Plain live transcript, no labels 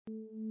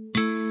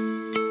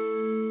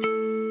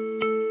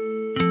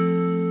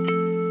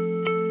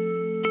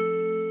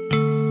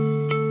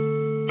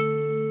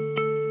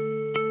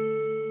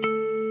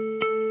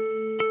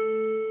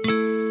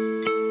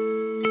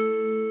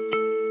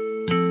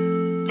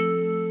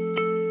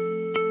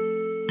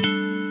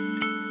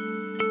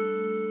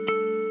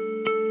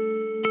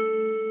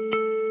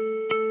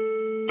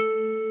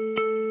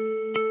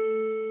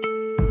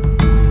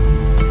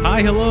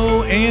Hi,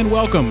 hello, and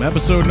welcome.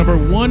 Episode number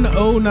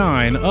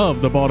 109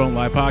 of the Ball Don't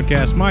Lie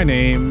podcast. My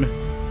name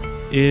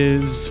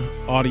is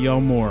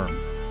Audiel Moore.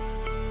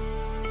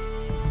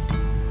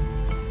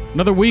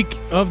 Another week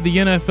of the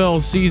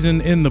NFL season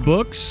in the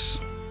books.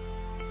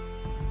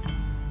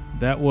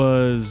 That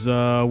was,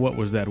 what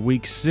was that,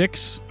 week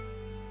 6?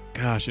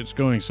 Gosh, it's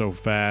going so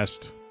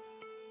fast.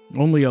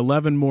 Only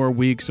 11 more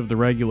weeks of the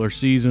regular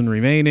season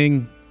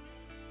remaining.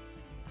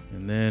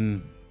 And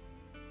then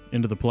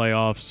into the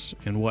playoffs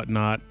and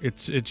whatnot.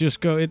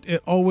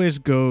 It always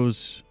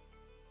goes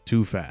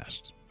too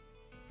fast.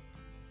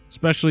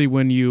 Especially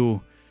when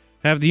you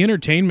have the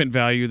entertainment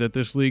value that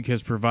this league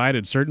has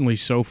provided, certainly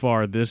so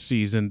far this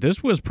season.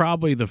 This was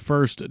probably the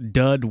first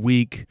dud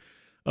week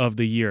of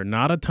the year.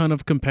 Not a ton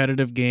of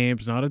competitive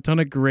games, not a ton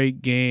of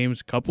great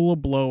games, couple of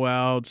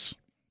blowouts,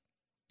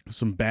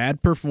 some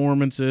bad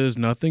performances,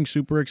 nothing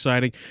super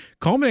exciting.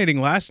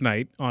 Culminating last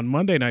night on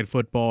Monday Night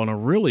Football in a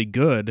really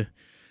good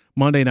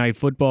Monday Night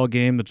Football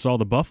game that saw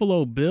the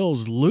Buffalo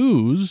Bills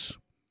lose,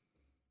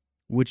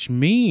 which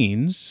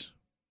means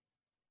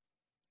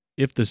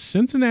if the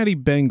Cincinnati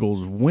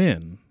Bengals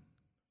win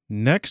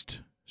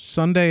next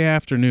Sunday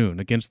afternoon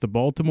against the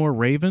Baltimore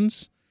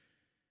Ravens,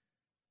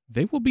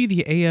 they will be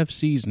the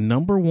AFC's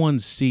number 1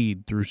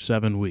 seed through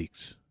 7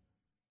 weeks.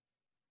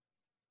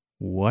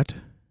 What?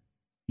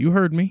 You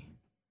heard me.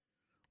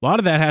 A lot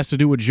of that has to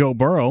do with Joe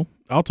Burrow.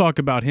 I'll talk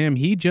about him.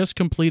 He just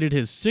completed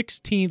his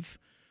 16th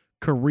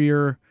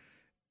career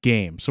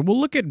game. So we'll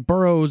look at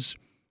Burrow's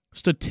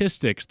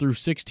statistics through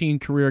 16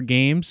 career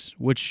games,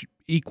 which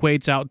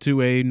equates out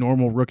to a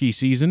normal rookie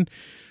season.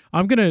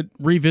 I'm going to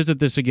revisit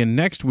this again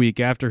next week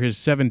after his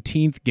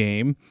 17th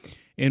game,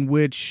 in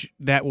which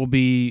that will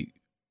be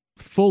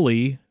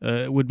fully,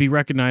 would be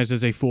recognized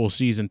as a full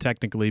season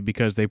technically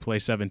because they play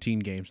 17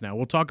 games now.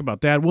 We'll talk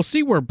about that. We'll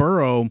see where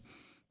Burrow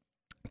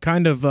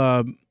kind of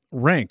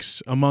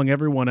ranks among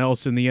everyone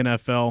else in the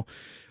NFL.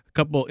 A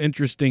couple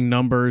interesting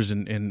numbers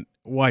and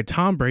why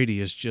Tom Brady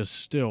is just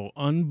still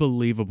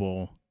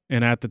unbelievable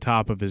and at the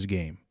top of his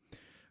game.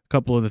 A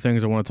couple of the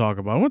things I want to talk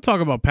about. I want to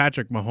talk about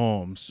Patrick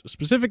Mahomes,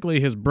 specifically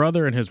his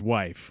brother and his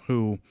wife,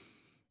 who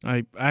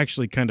I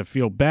actually kind of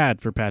feel bad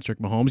for Patrick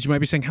Mahomes. You might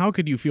be saying, how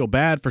could you feel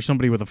bad for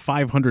somebody with a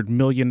 $500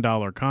 million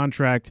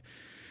contract?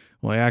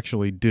 Well, I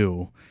actually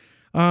do.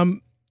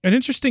 An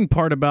interesting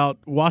part about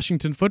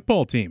Washington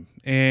football team,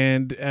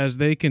 and as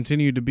they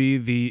continue to be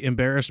the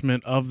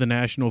embarrassment of the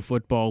National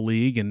Football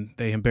League, and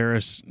they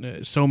embarrass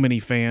so many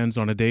fans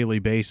on a daily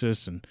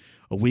basis and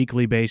a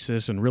weekly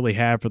basis, and really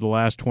have for the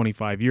last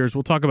 25 years.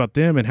 We'll talk about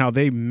them and how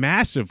they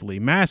massively,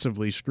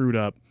 massively screwed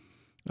up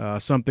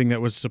something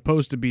that was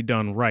supposed to be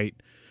done right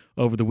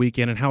over the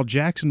weekend, and how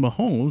Jackson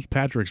Mahomes,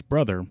 Patrick's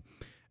brother,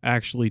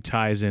 actually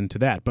ties into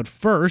that. But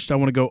first, I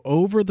want to go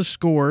over the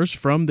scores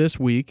from this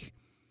week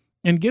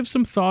and give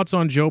some thoughts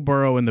on Joe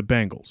Burrow and the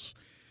Bengals.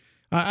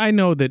 I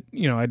know that,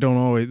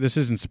 this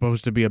isn't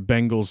supposed to be a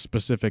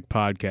Bengals-specific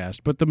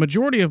podcast, but the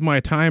majority of my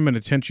time and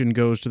attention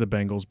goes to the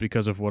Bengals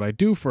because of what I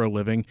do for a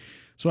living,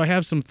 so I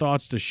have some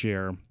thoughts to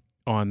share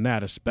on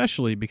that,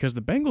 especially because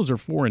the Bengals are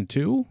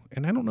 4-2,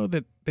 and I don't know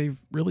that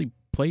they've really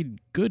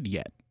played good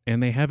yet,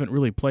 and they haven't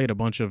really played a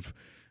bunch of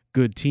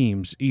good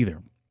teams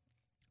either.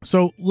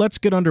 So let's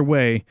get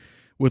underway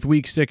with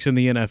Week 6 in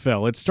the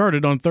NFL. It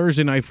started on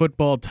Thursday Night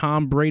Football.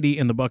 Tom Brady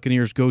and the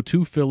Buccaneers go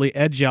to Philly,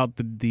 edge out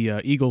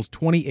the Eagles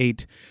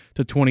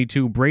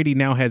 28-22. Brady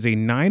now has a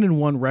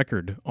 9-1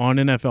 record on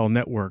NFL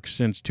Network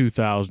since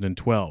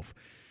 2012.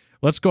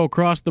 Let's go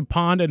across the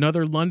pond.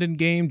 Another London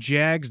game,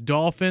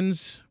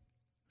 Jags-Dolphins.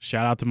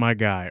 Shout out to my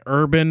guy.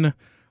 Urban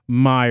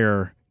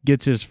Meyer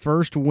gets his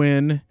first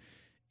win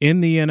in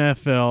the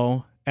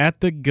NFL at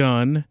the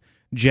gun.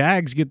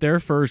 Jags get their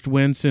first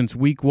win since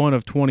week 1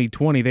 of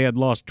 2020. They had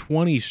lost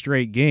 20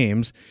 straight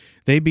games.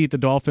 They beat the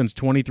Dolphins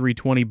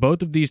 23-20.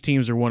 Both of these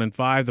teams are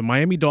 1-5. The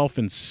Miami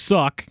Dolphins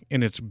suck,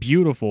 and it's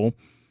beautiful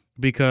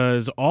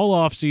because all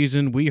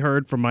offseason we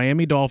heard from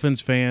Miami Dolphins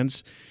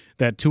fans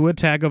that Tua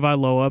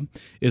Tagovailoa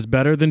is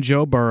better than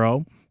Joe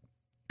Burrow,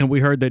 and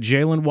we heard that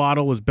Jalen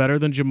Waddle is better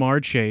than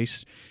Jamar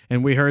Chase,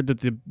 and we heard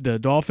that the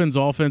Dolphins'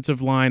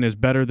 offensive line is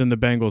better than the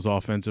Bengals'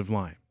 offensive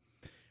line.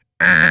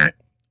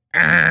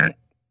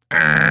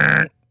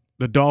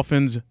 The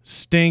Dolphins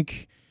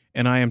stink,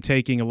 and I am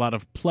taking a lot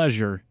of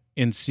pleasure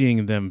in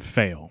seeing them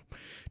fail.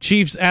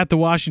 Chiefs at the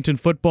Washington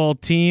football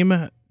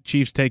team.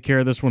 Chiefs take care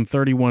of this one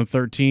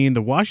 31-13.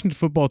 The Washington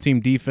football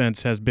team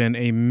defense has been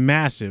a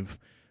massive,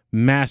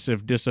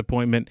 massive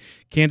disappointment.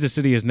 Kansas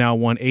City has now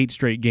won 8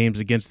 straight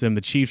games against them.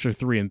 The Chiefs are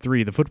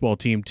 3-3. The football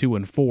team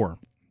 2-4.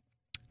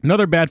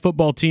 Another bad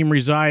football team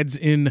resides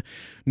in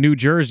New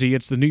Jersey.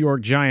 It's the New York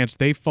Giants.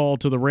 They fall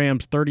to the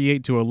Rams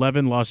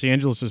 38-11. Los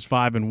Angeles is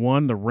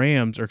 5-1.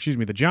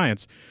 The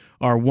Giants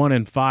are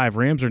 1-5.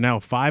 Rams are now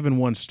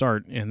 5-1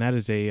 start, and that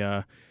is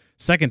a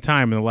second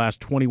time in the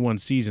last 21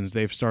 seasons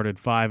they've started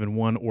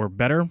 5-1 or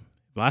better.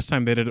 Last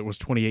time they did it was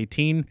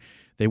 2018.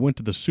 They went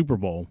to the Super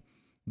Bowl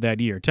that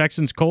year.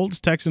 Texans-Colts.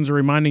 Texans are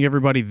reminding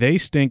everybody they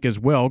stink as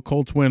well.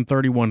 Colts win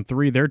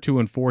 31-3. They're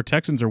 2-4.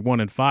 Texans are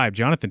 1-5.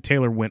 Jonathan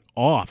Taylor went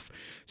off.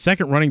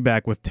 Second running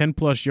back with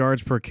 10-plus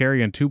yards per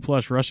carry and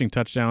 2-plus rushing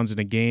touchdowns in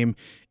a game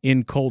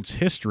in Colts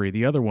history.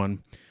 The other one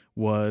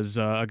was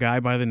a guy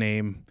by the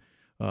name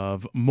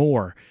of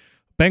Moore.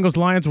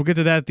 Bengals-Lions, we'll get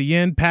to that at the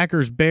end.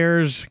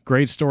 Packers-Bears,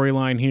 great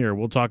storyline here.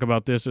 We'll talk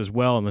about this as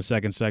well in the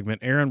second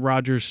segment. Aaron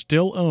Rodgers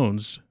still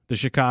owns the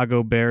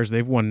Chicago Bears.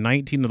 They've won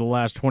 19 of the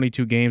last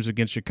 22 games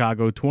against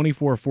Chicago,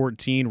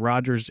 24-14.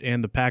 Rodgers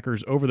and the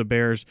Packers over the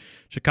Bears.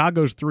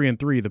 Chicago's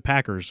 3-3. The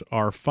Packers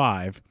are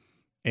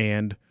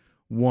 5-1.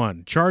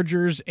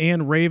 Chargers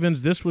and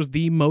Ravens, this was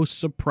the most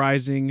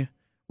surprising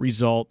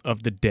result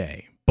of the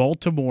day.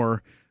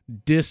 Baltimore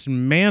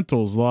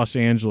dismantles Los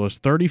Angeles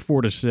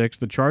 34-6.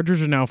 The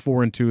Chargers are now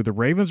 4-2. The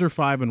Ravens are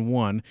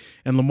 5-1,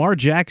 and Lamar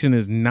Jackson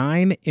is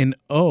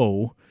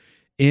 9-0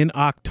 in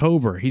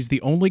October. He's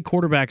the only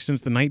quarterback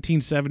since the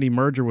 1970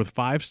 merger with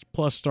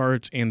 5+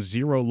 starts and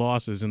 0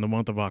 losses in the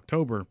month of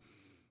October.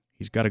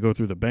 He's got to go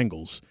through the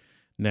Bengals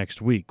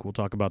next week. We'll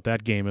talk about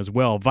that game as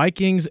well.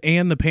 Vikings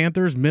and the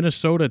Panthers.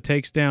 Minnesota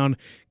takes down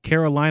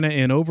Carolina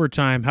in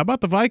overtime. How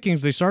about the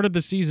Vikings? They started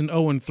the season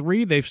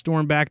 0-3. They've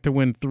stormed back to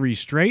win 3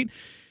 straight.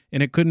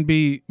 And it couldn't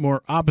be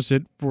more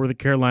opposite for the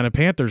Carolina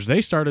Panthers.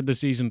 They started the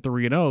season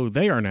 3-0.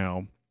 They are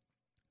now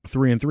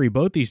 3-3.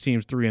 Both these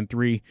teams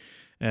 3-3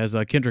 as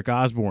Kendrick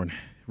Osborne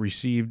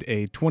received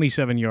a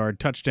 27-yard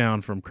touchdown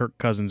from Kirk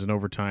Cousins in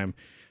overtime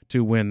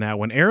to win that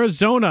one.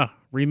 Arizona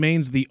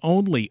remains the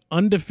only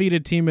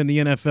undefeated team in the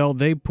NFL.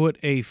 They put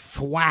a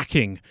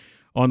thwacking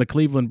on the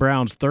Cleveland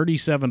Browns,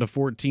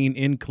 37-14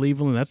 in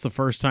Cleveland. That's the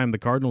first time the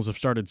Cardinals have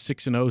started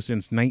 6-0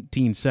 since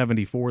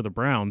 1974. The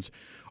Browns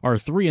are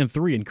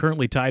 3-3 and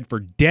currently tied for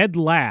dead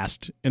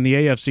last in the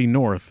AFC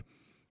North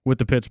with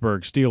the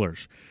Pittsburgh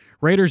Steelers.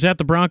 Raiders at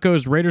the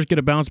Broncos. Raiders get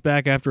a bounce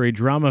back after a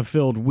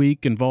drama-filled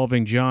week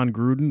involving John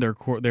Gruden.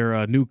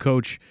 Their new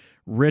coach,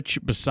 Rich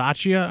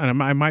Bisaccia,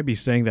 and I might be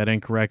saying that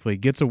incorrectly,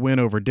 gets a win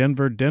over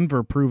Denver.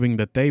 Denver proving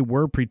that they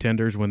were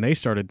pretenders when they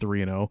started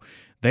 3-0.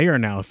 They are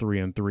now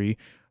 3-3.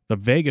 The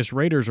Vegas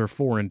Raiders are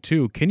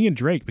 4-2. Kenyon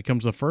Drake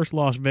becomes the first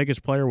Las Vegas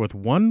player with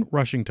 1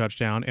 rushing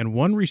touchdown and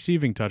 1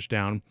 receiving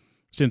touchdown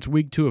since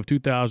week 2 of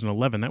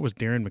 2011. That was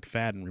Darren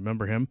McFadden.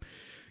 Remember him?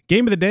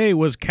 Game of the day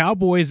was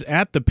Cowboys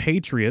at the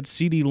Patriots.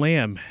 CeeDee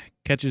Lamb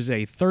catches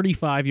a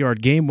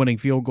 35-yard game-winning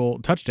field goal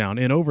touchdown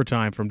in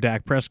overtime from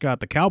Dak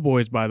Prescott. The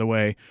Cowboys, by the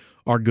way,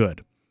 are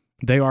good.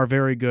 They are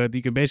very good.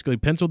 You can basically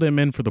pencil them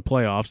in for the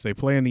playoffs. They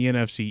play in the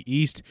NFC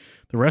East.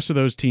 The rest of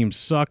those teams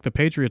suck. The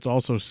Patriots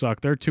also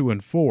suck. They're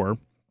 2-4.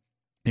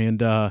 And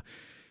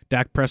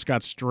Dak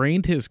Prescott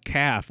strained his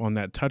calf on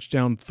that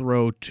touchdown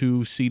throw to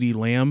CeeDee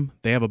Lamb.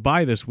 They have a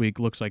bye this week.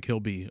 Looks like he'll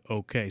be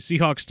okay.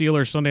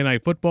 Seahawks-Steelers Sunday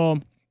Night Football.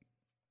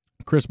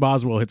 Chris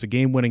Boswell hits a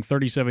game-winning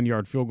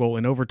 37-yard field goal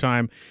in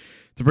overtime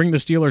to bring the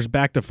Steelers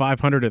back to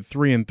 500 at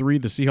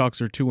 3-3. The Seahawks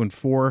are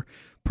 2-4.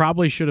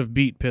 Probably should have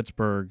beat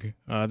Pittsburgh.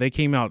 They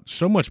came out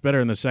so much better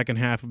in the second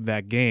half of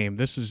that game.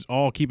 This is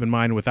all, keep in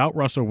mind, without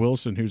Russell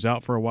Wilson, who's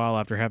out for a while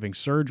after having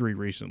surgery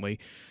recently.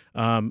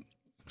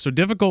 So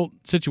difficult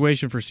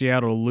situation for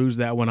Seattle to lose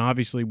that one.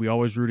 Obviously, we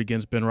always root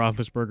against Ben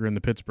Roethlisberger and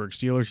the Pittsburgh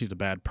Steelers. He's a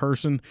bad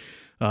person,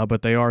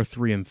 but they are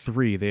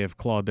 3-3. They have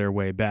clawed their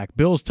way back.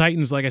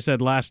 Bills-Titans, like I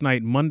said last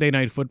night, Monday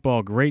Night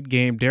Football, great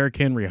game. Derrick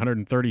Henry,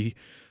 130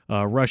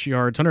 rush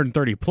yards,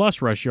 130-plus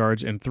rush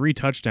yards, and 3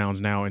 touchdowns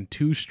now in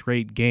 2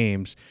 straight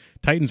games.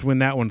 Titans win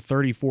that one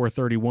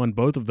 34-31.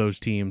 Both of those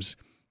teams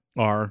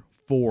are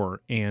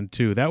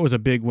 4-2. That was a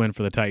big win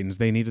for the Titans.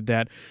 They needed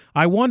that.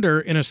 I wonder,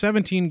 in a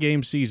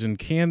 17-game season,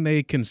 can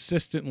they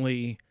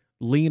consistently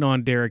lean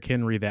on Derrick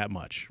Henry that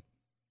much?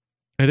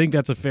 I think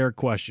that's a fair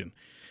question.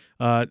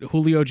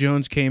 Julio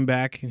Jones came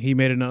back. He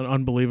made an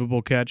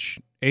unbelievable catch.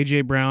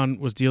 A.J. Brown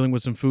was dealing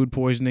with some food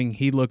poisoning.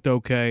 He looked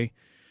okay.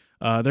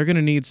 They're going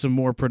to need some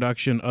more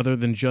production other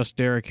than just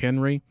Derrick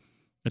Henry.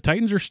 The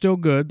Titans are still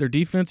good. Their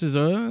defense is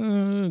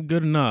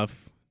good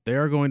enough. They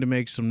are going to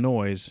make some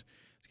noise.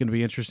 It's going to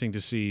be interesting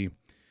to see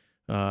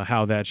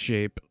how that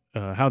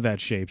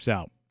shapes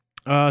out.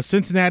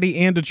 Cincinnati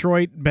and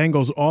Detroit,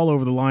 Bengals all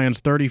over the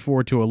Lions,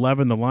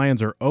 34-11. The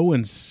Lions are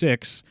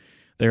 0-6.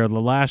 They are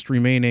the last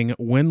remaining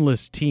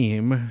winless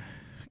team.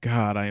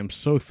 God, I am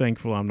so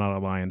thankful I'm not a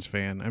Lions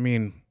fan. I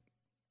mean,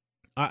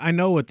 I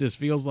know what this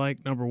feels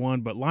like, number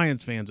one, but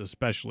Lions fans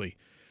especially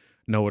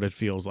know what it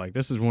feels like.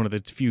 This is one of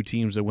the few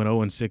teams that went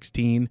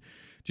 0-16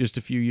 just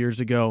a few years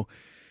ago.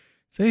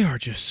 They are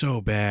just so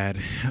bad.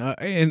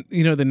 And,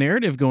 you know, the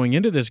narrative going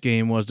into this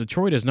game was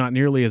Detroit is not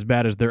nearly as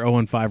bad as their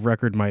 0-5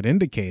 record might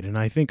indicate. And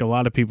I think a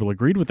lot of people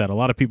agreed with that. A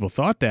lot of people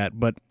thought that,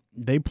 but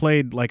they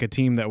played like a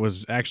team that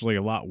was actually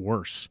a lot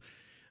worse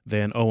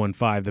than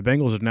 0-5. The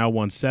Bengals have now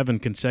won 7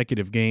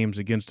 consecutive games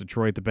against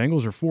Detroit. The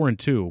Bengals are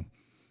 4-2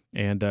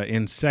 and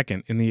in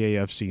second in the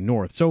AFC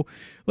North. So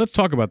let's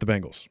talk about the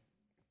Bengals.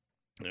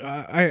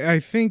 I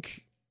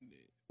think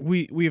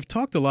we have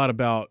talked a lot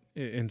about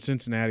in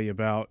Cincinnati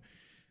about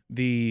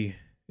the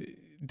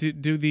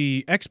do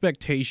the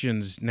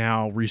expectations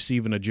now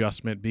receive an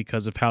adjustment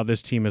because of how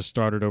this team has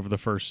started over the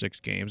first 6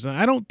 games? And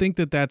I don't think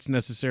that that's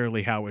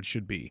necessarily how it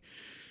should be,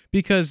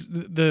 because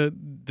the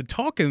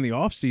talk in the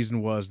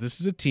offseason was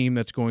this is a team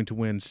that's going to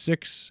win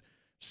 6,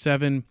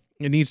 7.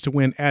 It needs to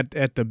win at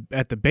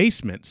the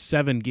basement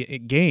 7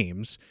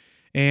 games,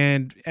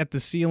 and at the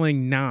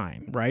ceiling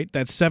 9. Right,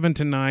 that's 7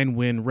 to 9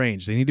 win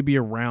range. They need to be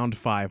around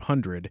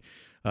 500.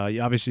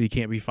 Obviously, you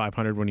can't be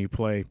 500 when you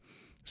play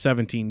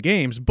 17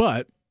 games,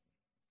 but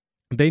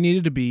they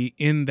needed to be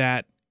in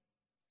that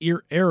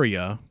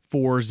area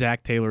for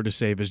Zach Taylor to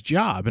save his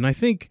job. And I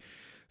think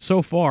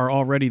so far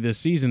already this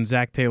season,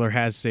 Zach Taylor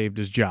has saved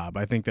his job.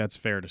 I think that's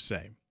fair to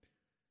say.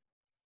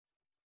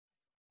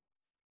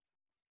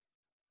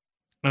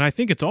 And I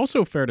think it's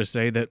also fair to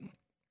say that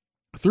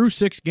through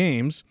 6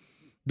 games,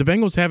 the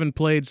Bengals haven't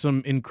played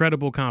some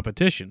incredible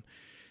competition.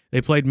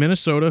 They played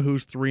Minnesota,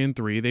 who's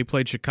 3-3. They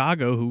played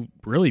Chicago, who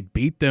really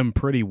beat them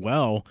pretty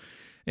well,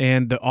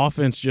 and the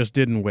offense just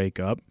didn't wake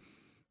up.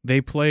 They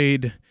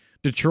played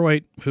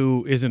Detroit,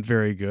 who isn't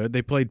very good.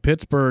 They played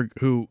Pittsburgh,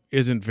 who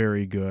isn't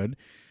very good.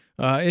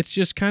 It's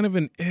just kind of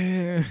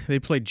They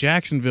played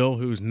Jacksonville,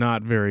 who's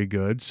not very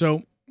good.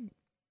 So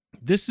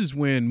this is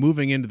when,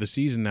 moving into the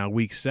season now,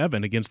 Week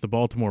 7, against the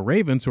Baltimore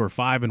Ravens, who are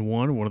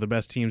 5-1, one of the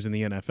best teams in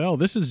the NFL,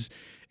 this is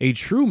a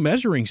true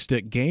measuring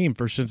stick game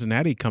for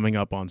Cincinnati coming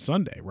up on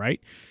Sunday, right?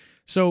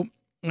 So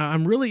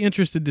I'm really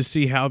interested to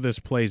see how this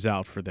plays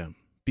out for them,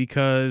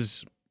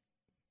 because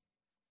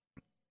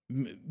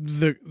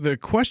the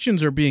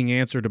questions are being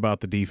answered about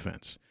the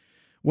defense.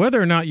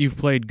 Whether or not you've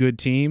played good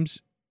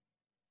teams,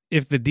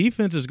 if the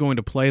defense is going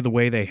to play the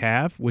way they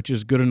have, which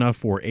is good enough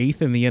for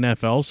 8th in the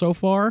NFL so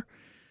far,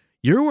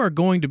 you are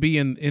going to be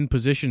in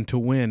position to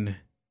win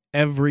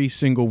every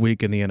single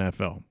week in the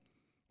NFL.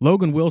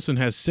 Logan Wilson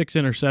has 6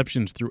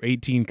 interceptions through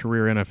 18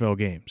 career NFL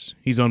games.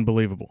 He's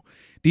unbelievable.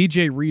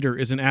 DJ Reader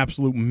is an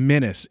absolute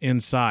menace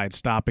inside,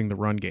 stopping the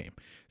run game.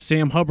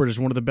 Sam Hubbard is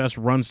one of the best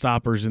run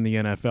stoppers in the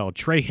NFL.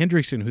 Trey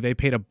Hendrickson, who they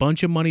paid a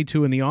bunch of money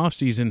to in the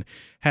offseason,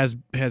 has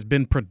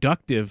been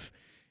productive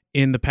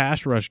in the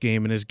pass rush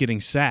game and is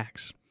getting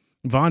sacks.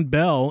 Von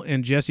Bell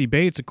and Jesse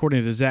Bates,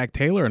 according to Zach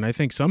Taylor, and I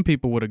think some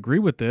people would agree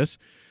with this,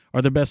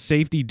 are the best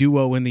safety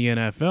duo in the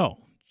NFL.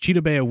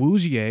 Chidobe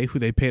Awuzie, who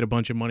they paid a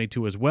bunch of money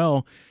to as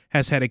well,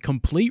 has had a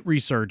complete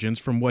resurgence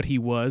from what he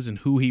was and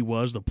who he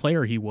was, the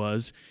player he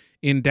was,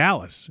 in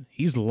Dallas.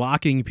 He's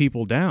locking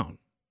people down.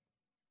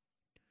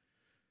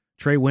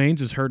 Trey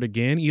Waynes is hurt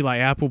again. Eli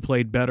Apple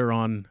played better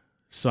on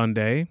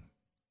Sunday.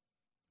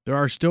 There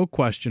are still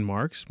question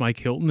marks. Mike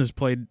Hilton has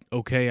played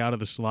okay out of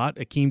the slot.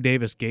 Akeem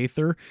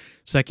Davis-Gaither,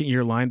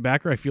 second-year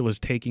linebacker, I feel is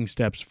taking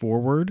steps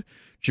forward.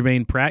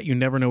 Jermaine Pratt, you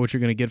never know what you're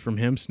going to get from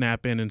him,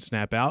 snap in and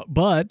snap out.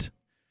 But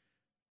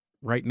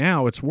right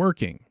now it's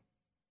working.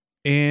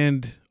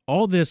 And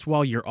all this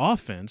while your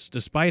offense,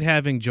 despite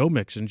having Joe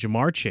Mixon,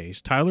 Jamar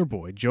Chase, Tyler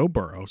Boyd, Joe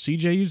Burrow,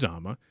 C.J.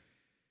 Uzomah,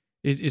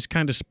 is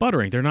kind of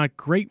sputtering. They're not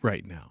great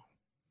right now.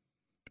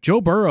 Joe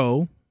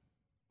Burrow,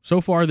 so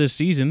far this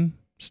season,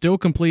 still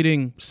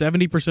completing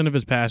 70% of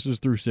his passes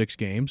through 6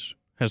 games,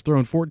 has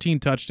thrown 14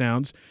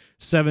 touchdowns,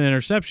 7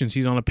 interceptions.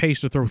 He's on a pace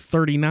to throw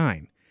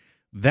 39.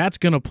 That's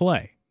going to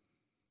play.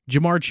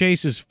 Jamar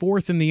Chase is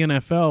 4th in the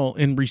NFL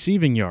in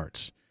receiving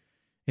yards,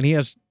 and he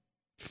has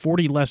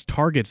 40 less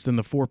targets than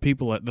the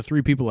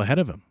 3 people ahead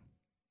of him.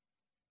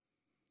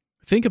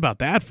 Think about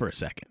that for a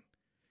second.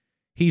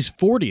 He's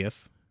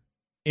 40th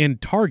in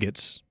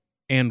targets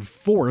and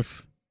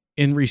 4th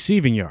in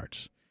receiving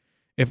yards.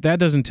 If that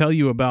doesn't tell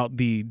you about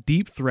the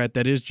deep threat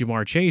that is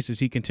Jamar Chase as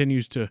he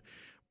continues to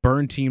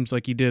burn teams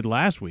like he did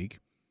last week,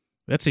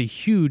 that's a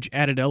huge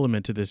added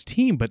element to this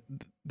team. But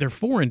they're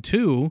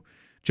 4-2.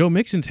 Joe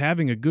Mixon's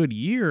having a good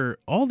year.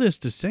 All this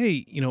to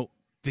say,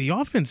 the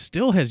offense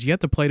still has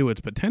yet to play to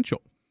its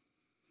potential.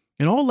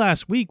 And all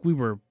last week we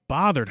were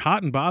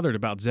hot and bothered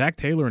about Zach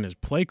Taylor and his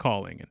play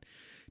calling, and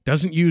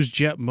doesn't use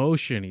jet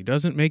motion. He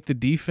doesn't make the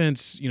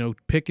defense,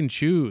 pick and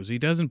choose. He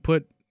doesn't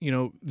put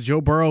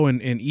Joe Burrow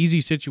in easy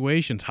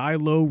situations,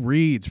 high-low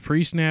reads,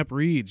 pre-snap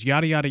reads,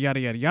 yada, yada, yada,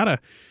 yada, yada.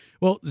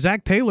 Well,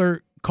 Zach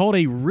Taylor called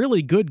a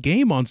really good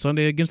game on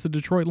Sunday against the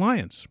Detroit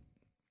Lions.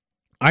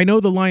 I know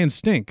the Lions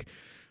stink,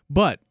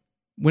 but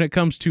when it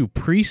comes to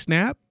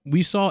pre-snap,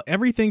 we saw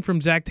everything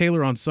from Zach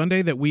Taylor on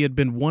Sunday that we had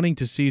been wanting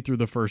to see through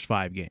the first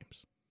 5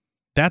 games.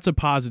 That's a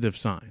positive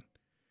sign.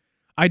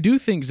 I do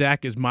think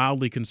Zach is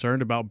mildly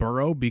concerned about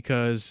Burrow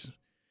because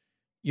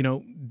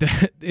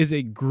that is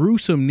a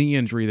gruesome knee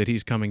injury that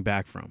he's coming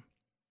back from.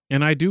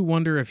 And I do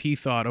wonder if he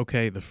thought,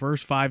 okay, the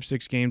first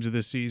 5-6 games of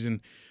this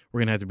season, we're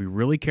going to have to be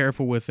really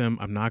careful with him.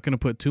 I'm not going to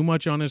put too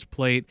much on his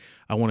plate.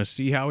 I want to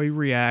see how he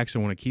reacts. I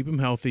want to keep him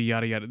healthy,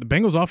 yada, yada. The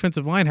Bengals'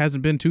 offensive line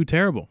hasn't been too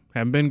terrible.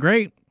 Haven't been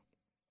great.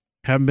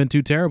 Haven't been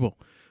too terrible.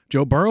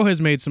 Joe Burrow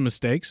has made some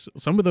mistakes.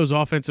 Some of those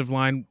offensive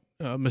line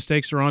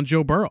mistakes are on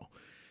Joe Burrow.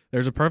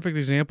 There's a perfect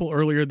example.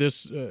 Earlier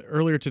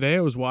today,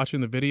 I was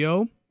watching the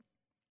video.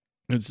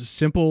 It's a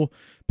simple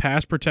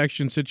pass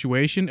protection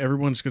situation.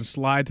 Everyone's going to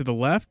slide to the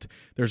left.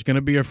 There's going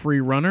to be a free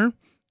runner.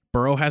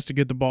 Burrow has to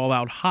get the ball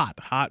out hot.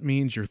 Hot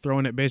means you're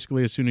throwing it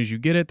basically as soon as you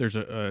get it. There's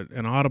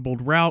an audible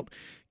route.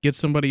 Get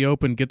somebody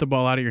open. Get the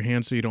ball out of your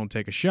hands so you don't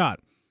take a shot.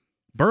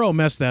 Burrow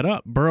messed that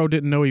up. Burrow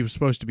didn't know he was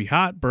supposed to be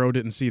hot. Burrow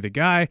didn't see the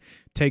guy.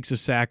 Takes a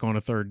sack on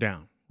a third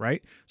down,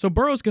 right? So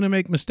Burrow's going to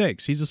make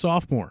mistakes. He's a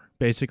sophomore,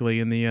 basically,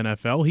 in the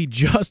NFL. He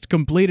just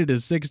completed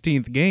his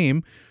 16th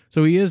game,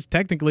 so he is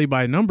technically,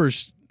 by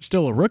numbers,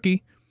 still a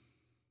rookie.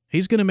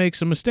 He's going to make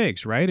some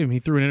mistakes, right? I mean, he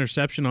threw an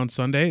interception on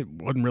Sunday. It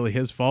wasn't really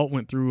his fault.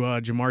 Went through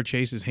Jamar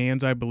Chase's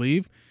hands, I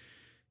believe.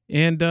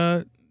 And,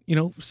 7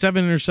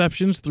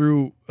 interceptions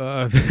through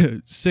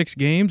 6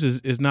 games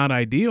is not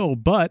ideal,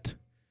 but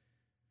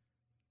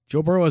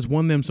Joe Burrow has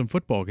won them some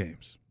football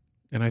games.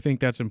 And I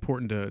think that's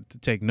important to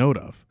take note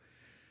of.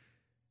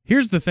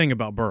 Here's the thing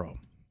about Burrow.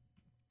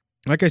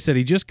 Like I said,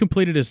 he just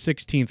completed his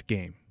 16th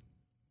game.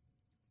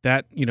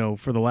 That,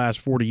 for the last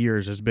 40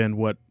 years has been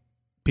what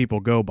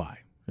people go by.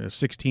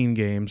 16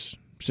 games,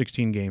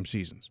 16-game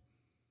seasons.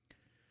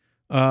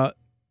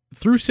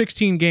 Through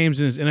 16 games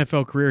in his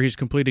NFL career, he's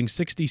completing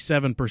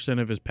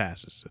 67% of his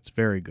passes. That's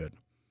very good.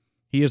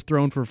 He has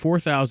thrown for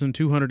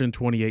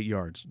 4,228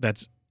 yards.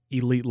 That's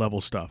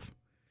elite-level stuff.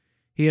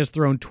 He has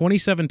thrown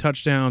 27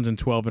 touchdowns and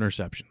 12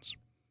 interceptions.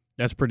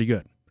 That's pretty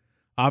good.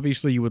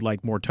 Obviously, you would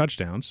like more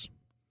touchdowns,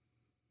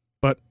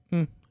 but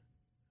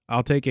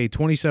I'll take a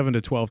 27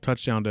 to 12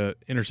 touchdown to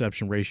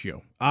interception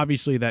ratio.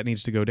 Obviously, that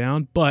needs to go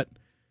down, but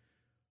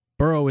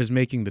Burrow is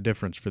making the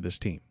difference for this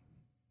team.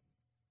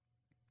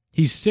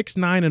 He's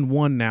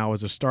 6-9-1 now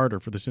as a starter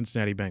for the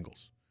Cincinnati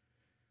Bengals.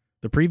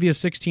 The previous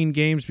 16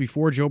 games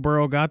before Joe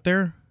Burrow got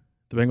there,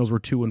 the Bengals were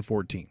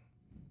 2-14.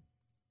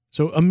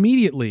 So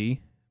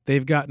immediately,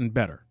 they've gotten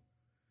better.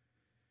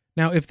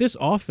 Now, if this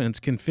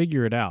offense can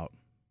figure it out,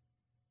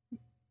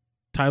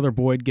 Tyler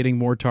Boyd getting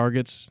more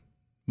targets,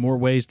 more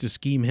ways to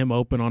scheme him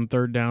open on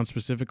third down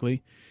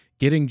specifically,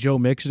 getting Joe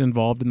Mixon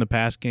involved in the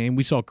pass game.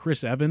 We saw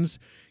Chris Evans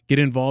get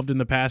involved in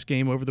the pass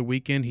game over the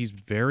weekend. He's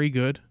very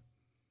good.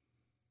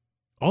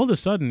 All of a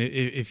sudden,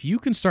 if you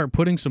can start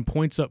putting some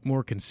points up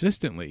more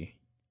consistently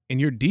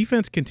and your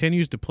defense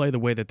continues to play the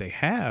way that they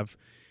have,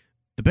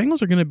 the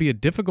Bengals are going to be a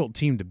difficult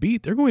team to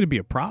beat. They're going to be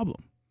a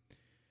problem.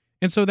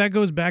 And so that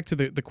goes back to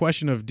the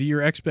question of, do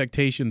your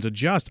expectations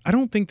adjust? I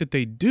don't think that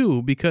they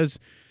do, because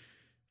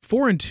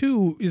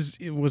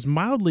 4-2 was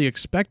mildly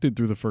expected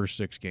through the first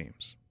 6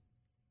 games.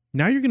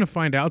 Now you're going to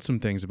find out some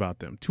things about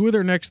them. 2 of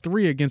their next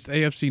 3 against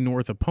AFC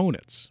North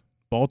opponents.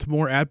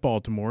 Baltimore at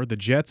Baltimore, the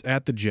Jets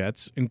at the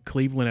Jets, and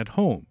Cleveland at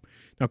home.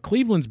 Now,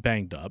 Cleveland's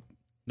banged up.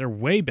 They're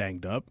way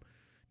banged up.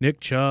 Nick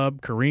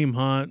Chubb, Kareem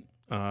Hunt,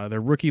 their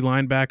rookie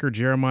linebacker,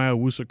 Jeremiah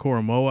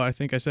Owusu-Koramoah, I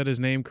think I said his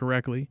name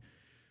correctly.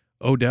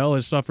 Odell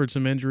has suffered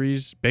some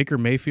injuries. Baker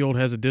Mayfield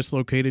has a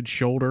dislocated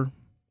shoulder,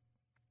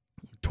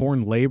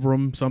 torn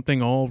labrum,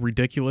 something all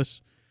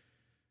ridiculous.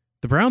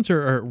 The Browns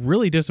are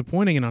really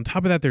disappointing, and on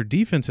top of that, their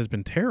defense has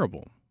been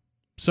terrible.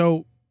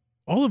 So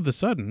all of a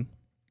sudden,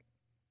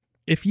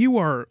 if you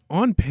are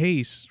on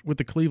pace with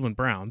the Cleveland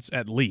Browns,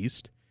 at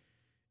least,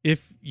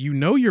 if you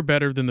know you're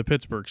better than the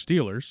Pittsburgh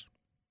Steelers,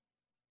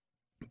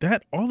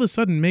 that all of a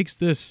sudden makes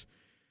this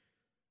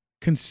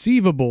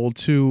conceivable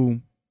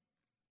to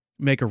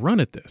make a run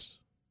at this.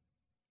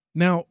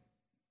 Now,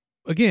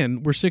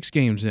 again, we're 6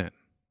 games in.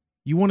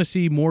 You want to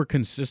see more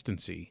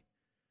consistency.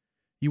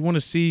 You want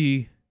to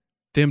see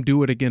them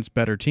do it against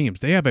better teams.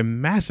 They have a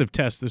massive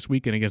test this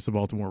weekend against the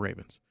Baltimore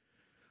Ravens.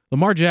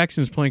 Lamar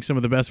Jackson is playing some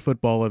of the best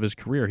football of his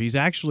career. He's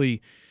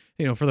actually,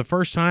 for the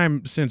first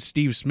time since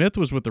Steve Smith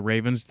was with the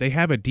Ravens, they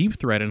have a deep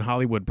threat in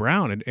Hollywood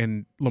Brown,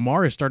 and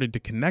Lamar has started to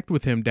connect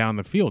with him down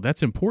the field.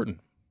 That's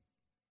important.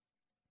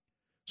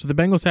 So the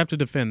Bengals have to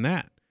defend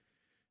that.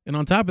 And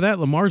on top of that,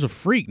 Lamar's a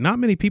freak. Not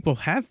many people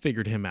have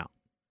figured him out,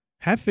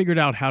 have figured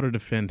out how to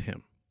defend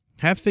him,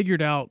 have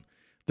figured out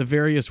the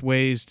various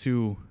ways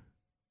to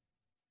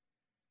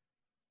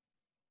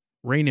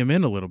rein him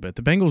in a little bit.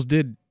 The Bengals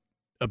did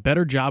a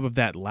better job of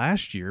that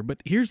last year,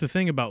 but here's the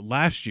thing about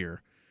last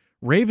year.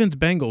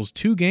 Ravens-Bengals,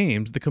 2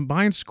 games, the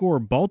combined score,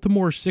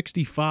 Baltimore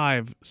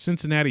 65,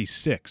 Cincinnati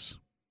 6.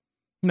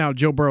 Now,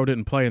 Joe Burrow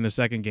didn't play in the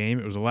second game.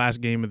 It was the last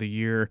game of the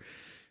year.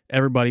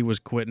 Everybody was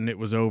quitting. It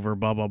was over,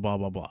 blah, blah, blah,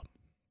 blah, blah.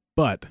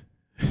 But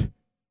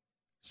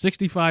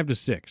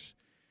 65-6.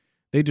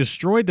 They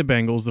destroyed the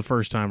Bengals the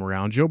first time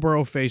around. Joe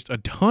Burrow faced a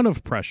ton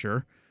of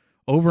pressure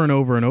over and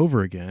over and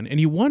over again, and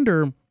you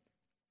wonder,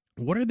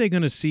 what are they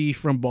going to see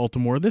from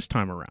Baltimore this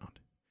time around?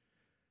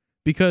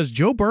 Because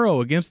Joe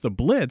Burrow against the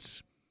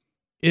blitz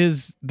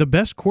is the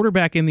best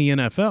quarterback in the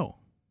NFL.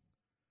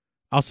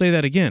 I'll say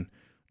that again.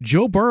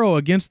 Joe Burrow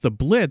against the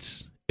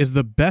blitz is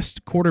the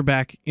best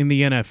quarterback in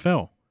the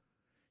NFL.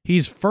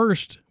 He's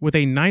first with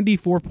a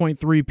 94.3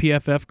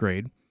 PFF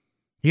grade.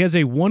 He has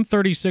a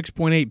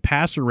 136.8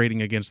 passer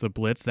rating against the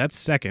blitz. That's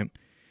second.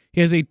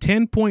 He has a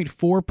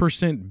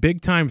 10.4%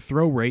 big-time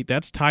throw rate.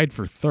 That's tied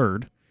for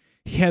third.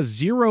 He has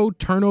 0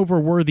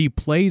 turnover-worthy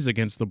plays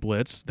against the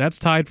blitz. That's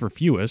tied for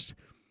fewest.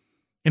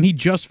 And he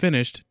just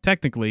finished,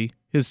 technically,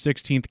 his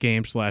 16th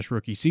game /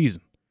 rookie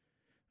season.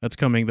 Those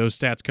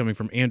stats coming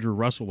from Andrew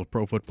Russell of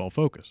Pro Football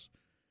Focus.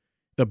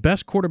 the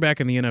best quarterback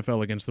in the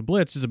NFL against the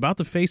blitz, is about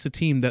to face a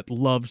team that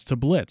loves to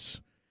blitz.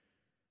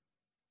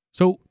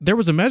 So there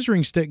was a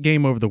measuring stick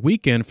game over the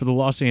weekend for the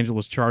Los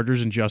Angeles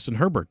Chargers and Justin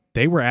Herbert.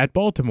 They were at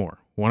Baltimore,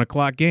 1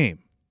 o'clock game.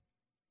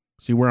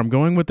 See where I'm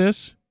going with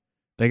this?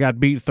 They got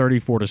beat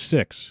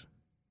 34-6.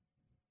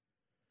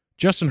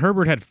 Justin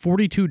Herbert had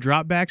 42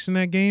 dropbacks in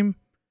that game.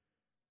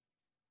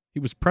 He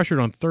was pressured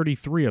on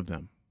 33 of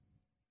them.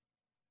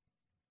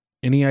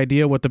 Any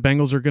idea what the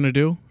Bengals are going to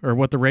do, or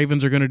what the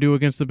Ravens are going to do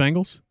against the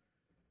Bengals?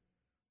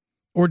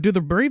 Or do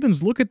the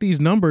Ravens look at these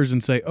numbers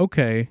and say,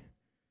 okay,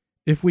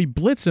 if we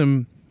blitz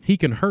him, he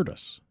can hurt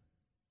us?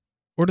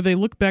 Or do they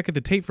look back at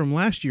the tape from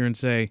last year and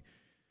say,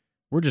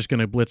 we're just going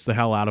to blitz the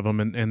hell out of them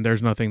and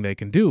there's nothing they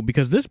can do?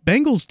 Because this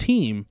Bengals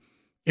team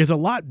is a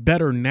lot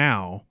better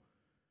now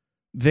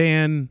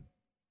than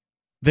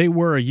they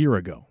were a year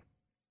ago.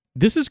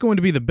 This is going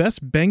to be the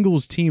best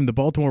Bengals team the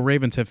Baltimore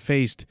Ravens have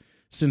faced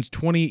since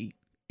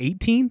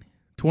 2018,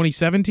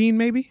 2017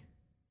 maybe.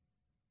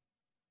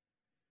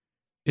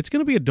 It's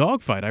going to be a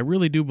dogfight, I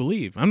really do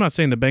believe. I'm not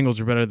saying the Bengals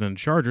are better than the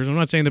Chargers. I'm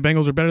not saying the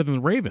Bengals are better than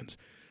the Ravens.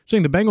 I'm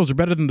saying the Bengals are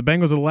better than the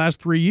Bengals of the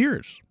last 3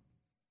 years.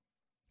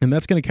 And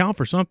that's going to count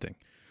for something.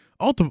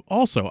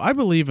 Also, I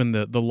believe in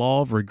the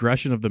law of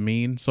regression of the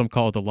mean. Some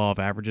call it the law of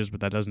averages, but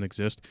that doesn't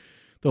exist.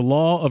 The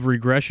law of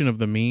regression of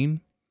the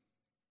mean.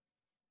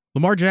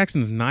 Lamar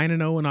Jackson is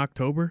 9-0 in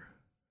October.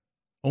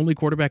 Only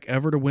quarterback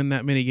ever to win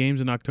that many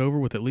games in October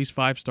with at least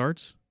 5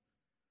 starts.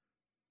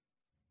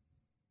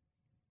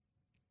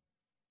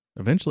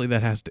 Eventually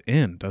that has to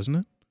end, doesn't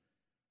it?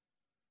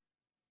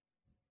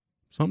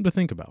 Something to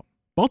think about.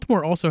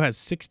 Baltimore also has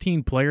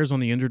 16 players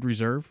on the injured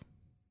reserve,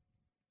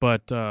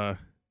 but all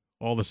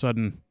of a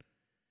sudden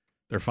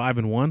they're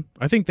 5-1.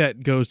 I think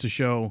that goes to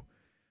show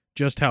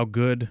just how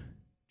good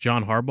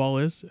John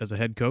Harbaugh is as a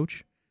head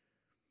coach.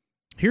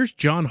 Here's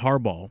John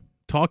Harbaugh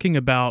talking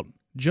about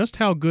just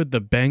how good the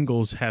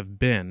Bengals have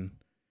been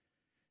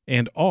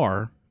and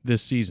are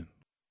this season.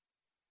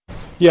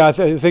 Yeah, I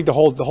think the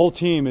whole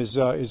team is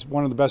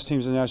one of the best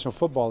teams in the National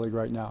Football League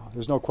right now.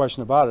 There's no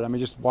question about it. I mean,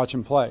 just watch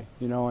them play,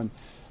 and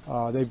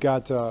they've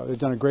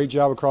done a great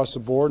job across the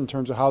board in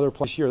terms of how they're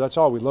playing this year. That's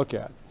all we look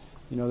at.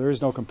 There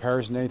is no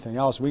comparison to anything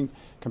else. We can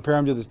compare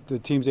them to the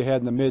teams they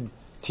had in the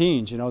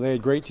mid-teens. They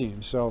had great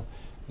teams, so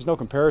there's no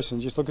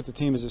comparison. Just look at the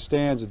team as it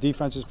stands. The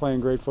defense is playing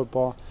great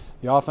football.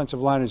 The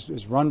offensive line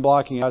is run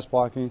blocking, pass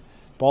blocking.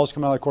 Balls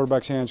come out of the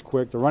quarterback's hands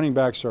quick. The running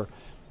backs they're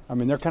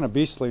kind of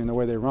beastly in the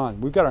way they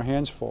run. We've got our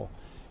hands full.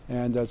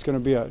 And it's going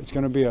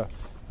to be a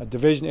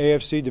division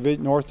AFC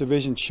North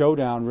Division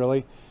showdown,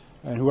 really,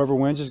 and whoever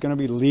wins is going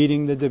to be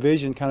leading the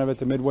division kind of at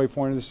the midway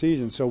point of the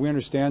season. So we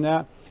understand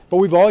that, but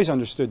we've always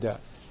understood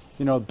that.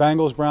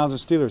 Bengals, Browns, and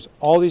Steelers,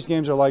 all these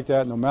games are like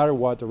that. No matter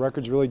what, the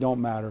records really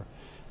don't matter.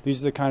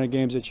 These are the kind of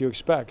games that you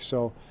expect.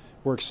 So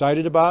we're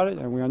excited about it,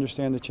 and we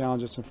understand the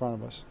challenge that's in front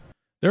of us.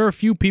 There are a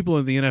few people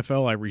in the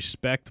NFL I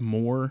respect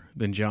more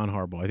than John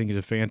Harbaugh. I think he's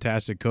a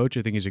fantastic coach.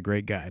 I think he's a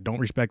great guy. I don't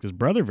respect his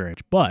brother very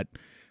much, but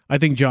I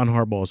think John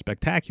Harbaugh is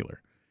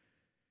spectacular.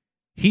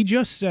 He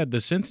just said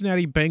the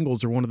Cincinnati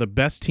Bengals are one of the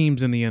best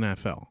teams in the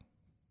NFL.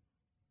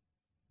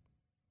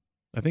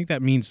 I think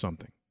that means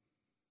something.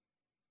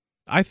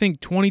 I think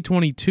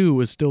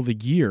 2022 is still the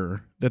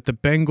year that the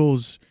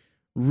Bengals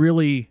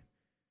really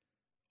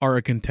are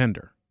a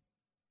contender.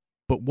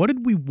 But what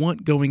did we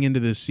want going into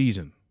this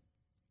season?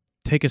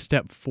 Take a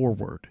step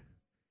forward.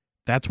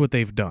 That's what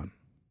they've done.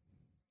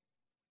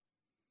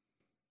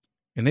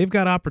 And they've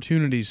got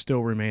opportunities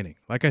still remaining.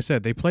 Like I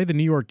said, they play the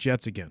New York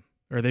Jets again.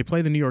 Or they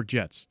play the New York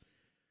Jets.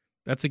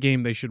 That's a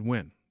game they should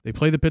win. They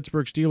play the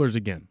Pittsburgh Steelers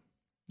again.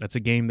 That's a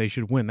game they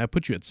should win. That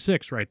puts you at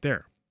 6 right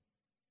there.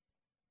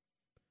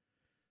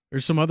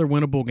 There's some other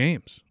winnable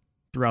games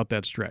throughout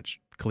that stretch.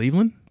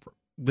 Cleveland,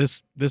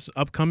 this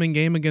upcoming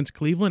game against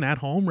Cleveland at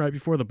home right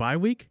before the bye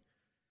week.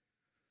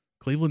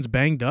 Cleveland's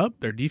banged up.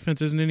 Their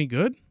defense isn't any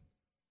good.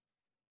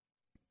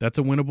 That's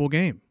a winnable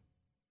game.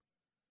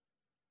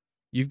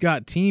 You've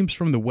got teams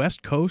from the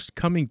West Coast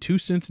coming to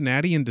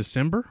Cincinnati in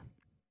December.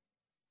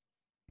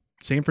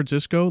 San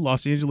Francisco,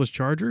 Los Angeles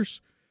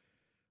Chargers.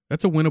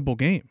 That's a winnable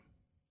game.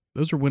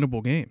 Those are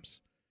winnable games.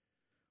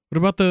 What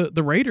about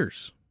the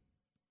Raiders?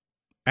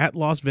 At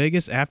Las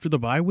Vegas after the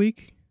bye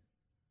week?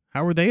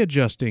 How are they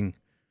adjusting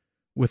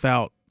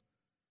without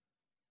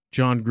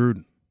John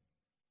Gruden?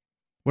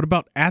 What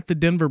about at the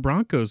Denver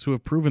Broncos, who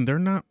have proven they're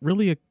not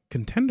really a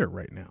contender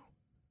right now?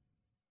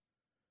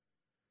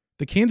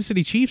 The Kansas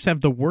City Chiefs have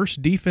the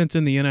worst defense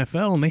in the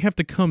NFL, and they have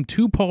to come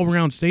to Paul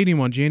Brown Stadium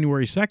on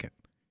January 2nd.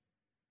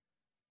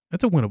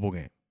 That's a winnable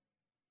game.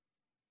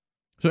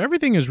 So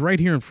everything is right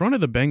here in front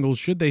of the Bengals.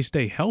 Should they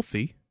stay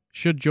healthy?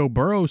 Should Joe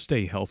Burrow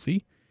stay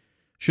healthy?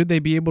 Should they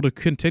be able to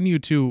continue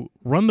to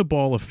run the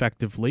ball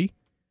effectively?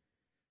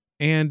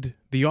 And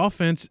the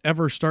offense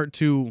ever start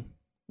to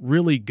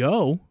really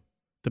go?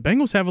 The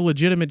Bengals have a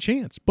legitimate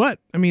chance. But,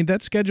 I mean,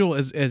 that schedule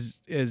is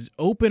as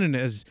open and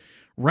as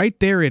right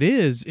there it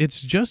is.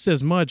 It's just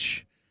as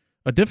much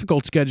a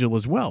difficult schedule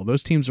as well.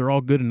 Those teams are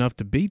all good enough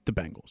to beat the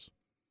Bengals.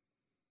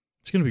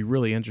 It's going to be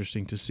really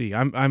interesting to see.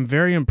 I'm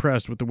very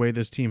impressed with the way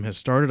this team has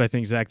started. I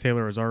think Zach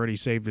Taylor has already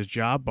saved his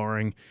job,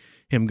 barring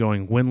him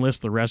going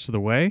winless the rest of the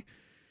way.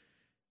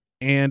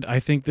 And I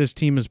think this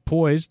team is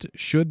poised,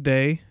 should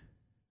they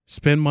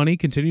spend money,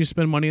 continue to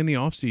spend money in the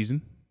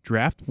offseason,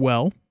 draft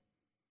well,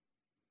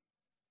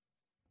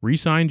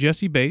 re-sign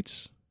Jesse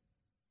Bates.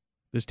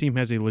 This team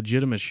has a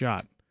legitimate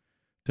shot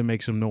to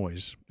make some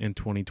noise in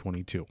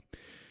 2022.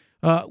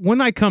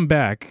 When I come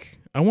back,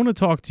 I want to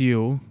talk to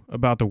you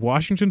about the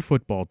Washington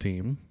football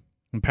team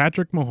and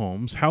Patrick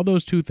Mahomes, how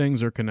those two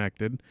things are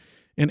connected,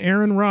 and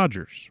Aaron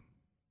Rodgers.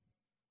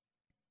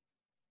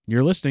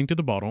 You're listening to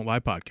the Ball Don't Lie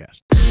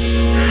podcast.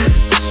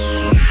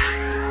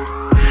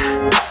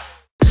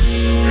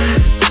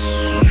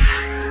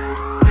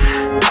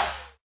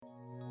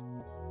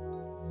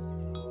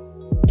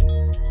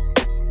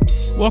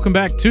 Welcome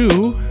back to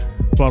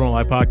the Ball Don't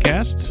Lie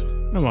podcast.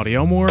 I'm Audie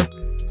Elmore.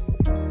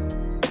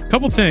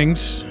 Couple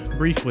things,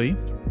 briefly.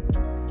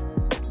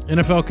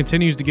 NFL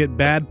continues to get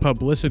bad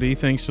publicity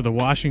thanks to the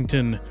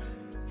Washington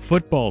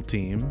football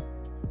team,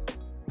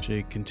 which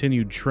a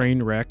continued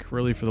train wreck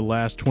really for the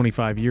last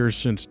 25 years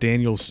since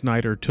Daniel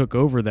Snyder took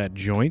over that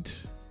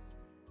joint.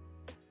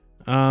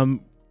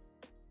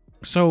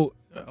 So,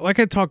 like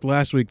I talked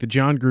last week, the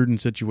John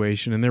Gruden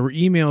situation, and there were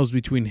emails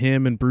between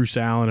him and Bruce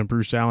Allen, and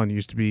Bruce Allen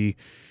used to be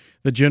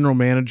the general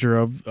manager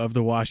of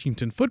the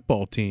Washington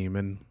football team.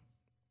 And,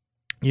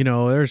 you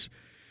know, there's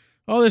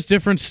all this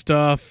different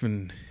stuff,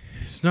 and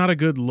it's not a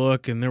good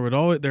look. And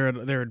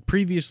there had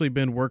previously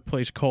been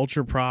workplace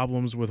culture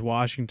problems with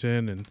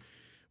Washington and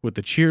with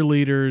the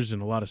cheerleaders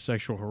and a lot of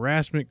sexual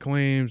harassment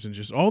claims and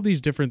just all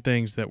these different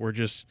things that were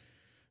just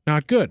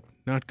not good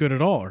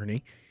at all,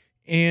 Ernie.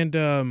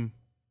 And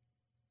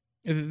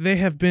they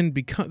have been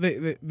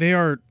they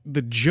are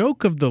the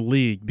joke of the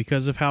league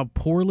because of how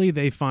poorly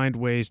they find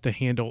ways to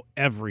handle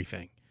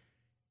everything.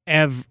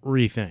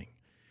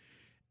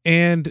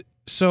 And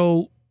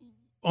so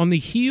on the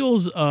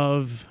heels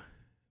of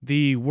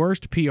the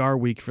worst PR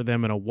week for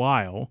them in a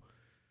while,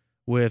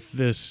 with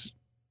these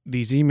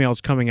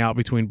emails coming out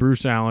between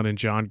Bruce Allen and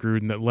John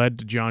Gruden that led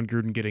to John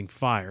Gruden getting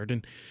fired.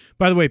 And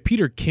by the way,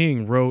 Peter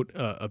King wrote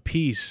a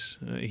piece.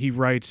 He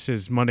writes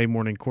his Monday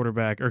Morning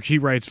Quarterback, or he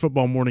writes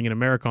Football Morning in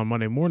America on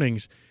Monday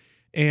mornings.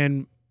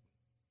 And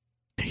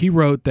he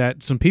wrote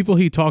that some people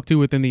he talked to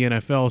within the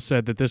NFL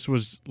said that this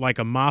was like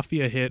a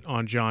mafia hit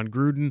on John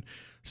Gruden.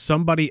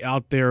 Somebody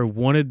out there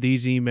wanted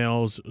these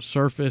emails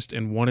surfaced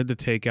and wanted to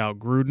take out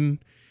Gruden.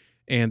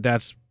 And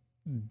that's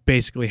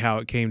basically how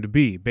it came to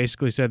be.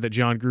 Basically said that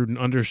John Gruden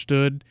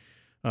understood,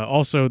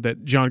 also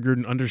that John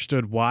Gruden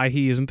understood why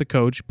he isn't the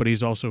coach, but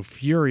he's also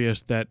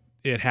furious that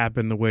it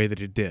happened the way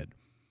that it did.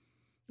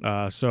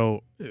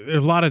 So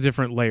there's a lot of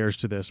different layers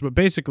to this, but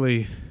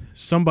basically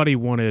somebody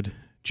wanted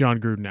John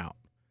Gruden out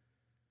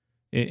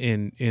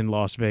in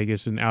Las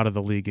Vegas and out of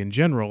the league in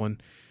general.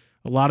 And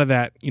a lot of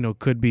that, you know,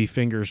 could be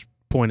fingers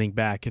pointing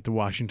back at the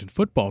Washington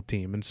football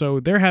team. And so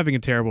they're having a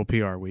terrible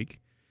PR week.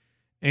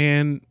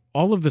 And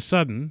all of a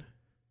sudden,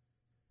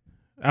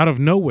 out of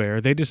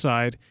nowhere, they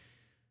decide,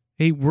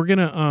 hey, we're going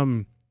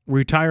to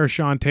retire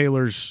Sean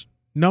Taylor's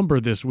number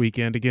this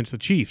weekend against the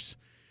Chiefs,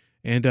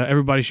 and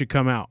everybody should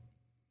come out.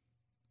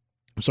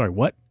 I'm sorry,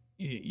 what?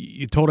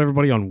 You told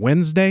everybody on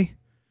Wednesday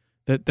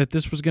that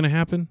this was going to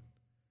happen?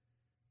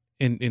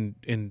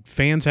 And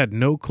fans had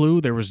no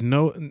clue. There was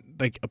no,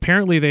 like,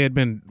 apparently they had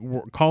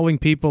been calling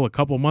people a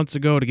couple months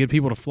ago to get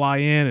people to fly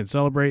in and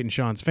celebrate and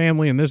Sean's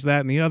family and this,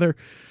 that, and the other,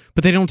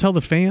 but they don't tell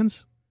the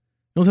fans.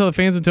 They don't tell the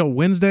fans until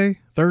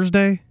Wednesday,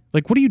 Thursday.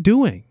 Like, what are you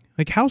doing?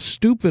 Like, how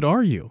stupid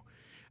are you?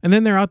 And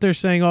then they're out there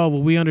saying, oh,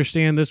 well, we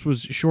understand this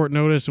was short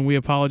notice and we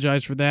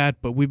apologize for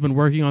that, but we've been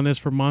working on this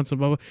for months and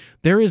blah, blah.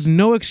 There is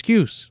no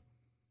excuse.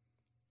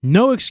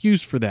 No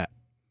excuse for that.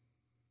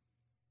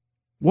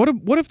 What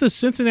if the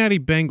Cincinnati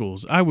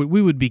Bengals,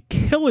 we would be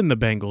killing the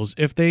Bengals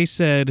if they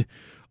said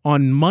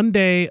on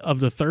Monday of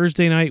the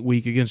Thursday night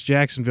week against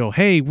Jacksonville,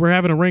 hey, we're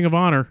having a Ring of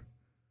Honor.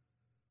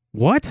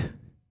 What?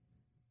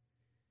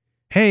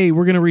 Hey,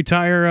 we're going to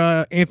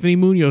retire Anthony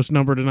Munoz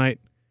number tonight.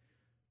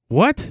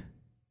 What?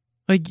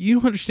 Like, you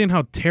don't understand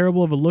how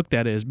terrible of a look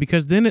that is,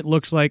 because then it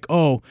looks like,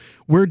 oh,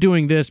 we're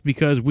doing this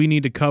because we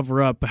need to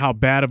cover up how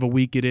bad of a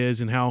week it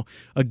is and how,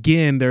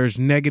 again, there's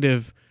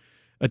negative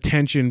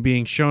attention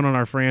being shown on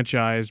our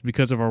franchise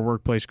because of our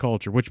workplace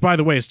culture, which, by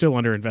the way, is still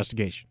under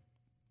investigation.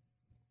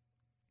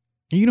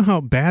 You know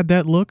how bad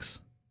that looks?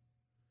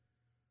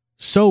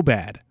 So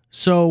bad.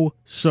 So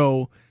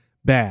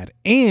bad.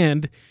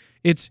 And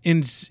it's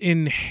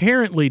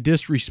inherently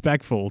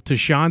disrespectful to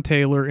Sean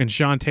Taylor and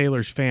Sean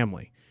Taylor's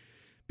family,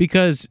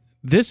 because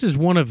this is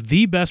one of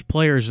the best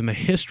players in the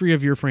history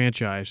of your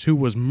franchise who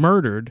was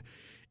murdered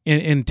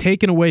and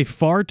taken away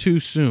far too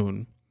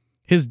soon.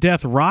 His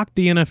death rocked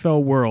the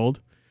NFL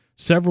world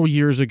several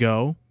years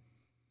ago,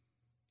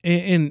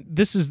 and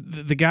this is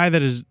the guy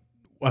that is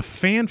a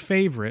fan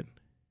favorite.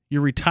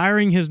 You're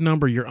retiring his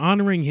number, you're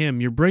honoring him,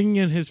 you're bringing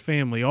in his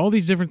family, all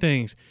these different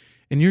things,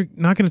 and you're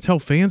not going to tell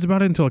fans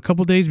about it until a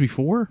couple days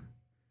before?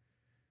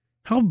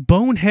 How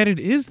boneheaded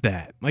is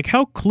that? Like,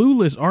 how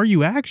clueless are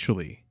you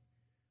actually?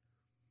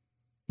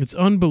 It's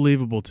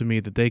unbelievable to me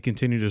that they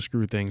continue to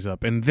screw things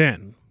up. And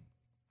then,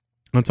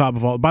 on top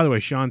of all, by the way,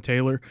 Sean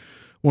Taylor,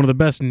 one of the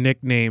best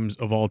nicknames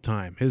of all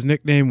time. His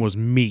nickname was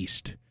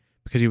Meast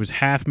because he was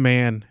half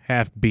man,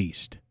 half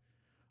beast.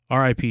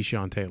 R.I.P.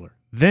 Sean Taylor.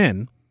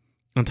 Then,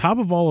 on top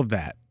of all of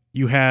that,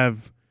 you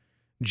have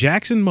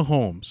Jackson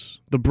Mahomes,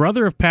 the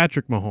brother of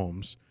Patrick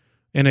Mahomes,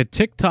 and a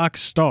TikTok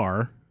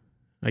star.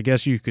 I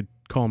guess you could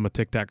call him a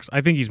TikTok. I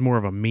think he's more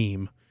of a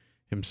meme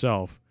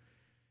himself.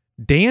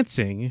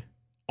 Dancing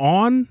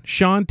on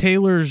Sean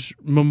Taylor's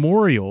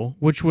memorial,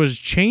 which was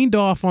chained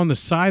off on the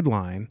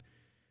sideline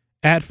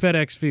at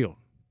FedEx Field.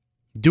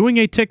 Doing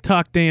a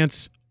TikTok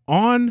dance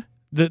on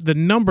the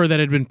number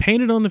that had been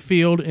painted on the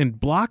field and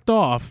blocked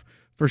off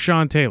for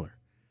Sean Taylor.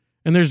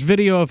 And there's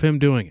video of him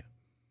doing it.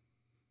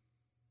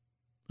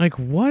 Like,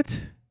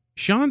 what?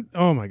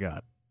 Oh my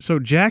God. So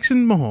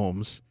Jackson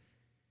Mahomes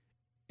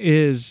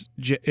is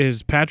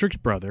Patrick's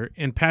brother,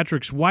 and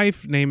Patrick's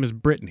wife name is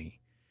Brittany.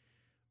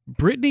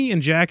 Brittany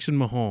and Jackson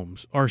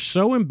Mahomes are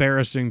so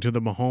embarrassing to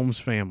the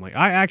Mahomes family.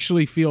 I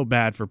actually feel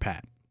bad for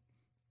Pat.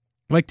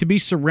 Like, to be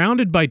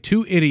surrounded by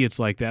two idiots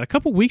like that. A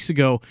couple weeks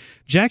ago,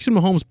 Jackson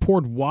Mahomes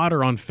poured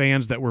water on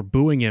fans that were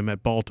booing him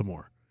at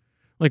Baltimore.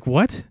 Like,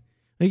 what?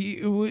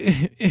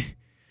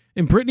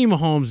 And Brittany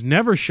Mahomes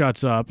never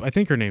shuts up. I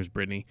think her name's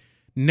Brittany.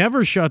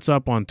 Never shuts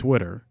up on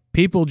Twitter.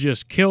 People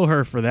just kill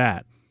her for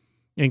that.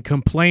 And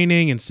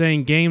complaining and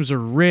saying games are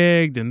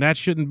rigged and that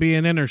shouldn't be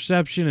an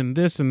interception and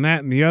this and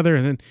that and the other.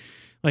 And then,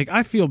 like,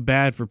 I feel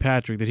bad for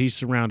Patrick that he's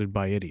surrounded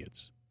by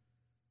idiots.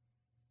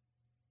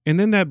 And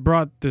then that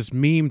brought this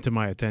meme to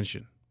my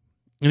attention.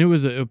 And it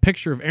was a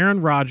picture of Aaron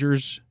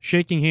Rodgers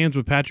shaking hands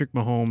with Patrick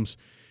Mahomes.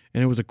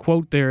 And it was a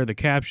quote there. The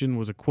caption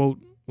was a quote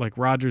like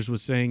Rodgers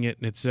was saying it.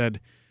 And it said,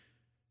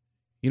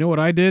 "You know what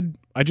I did?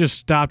 I just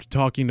stopped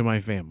talking to my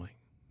family."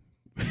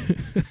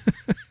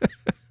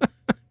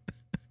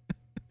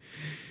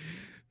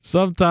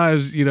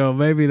 Sometimes,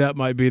 maybe that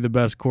might be the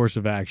best course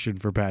of action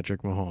for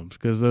Patrick Mahomes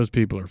because those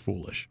people are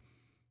foolish.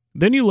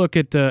 Then you look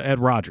at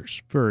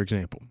Rodgers, for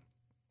example.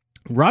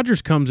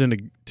 Rodgers comes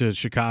into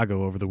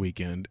Chicago over the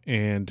weekend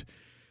and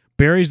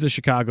buries the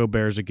Chicago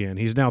Bears again.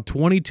 He's now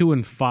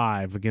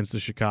 22-5 against the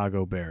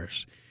Chicago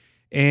Bears.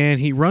 And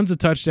he runs a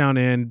touchdown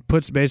in,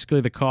 puts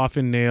basically the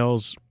coffin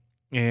nails,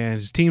 and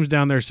his team's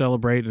down there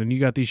celebrating. And you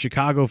got these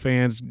Chicago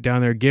fans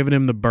down there giving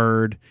him the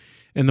bird.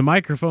 And the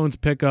microphones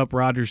pick up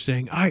Rodgers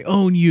saying, "I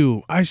own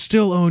you. I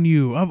still own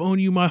you. I've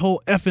owned you my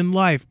whole effing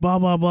life. Blah,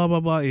 blah, blah, blah,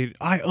 blah.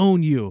 I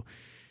own you."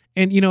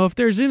 And, if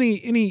there's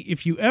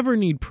if you ever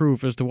need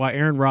proof as to why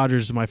Aaron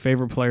Rodgers is my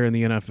favorite player in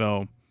the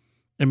NFL,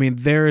 I mean,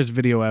 there is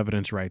video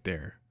evidence right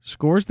there.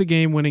 Scores the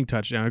game-winning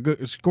touchdown,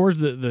 scores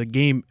the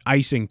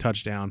game-icing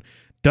touchdown,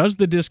 does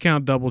the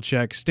discount double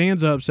check,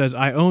 stands up, says,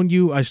 "I own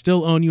you. I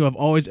still own you. I've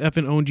always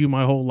effing owned you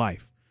my whole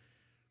life."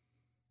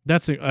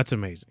 That's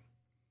amazing.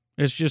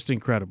 It's just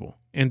incredible.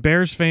 And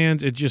Bears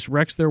fans, it just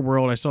wrecks their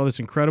world. I saw this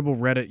incredible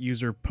Reddit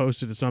user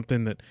posted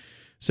something that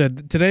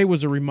said, "Today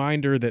was a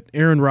reminder that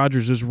Aaron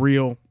Rodgers is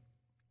real.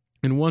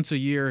 And once a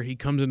year, he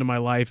comes into my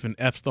life and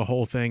F's the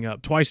whole thing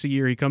up. Twice a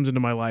year, he comes into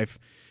my life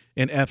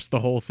and F's the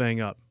whole thing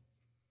up."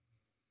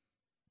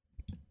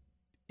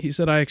 He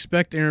said, "I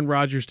expect Aaron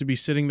Rodgers to be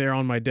sitting there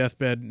on my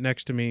deathbed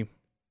next to me,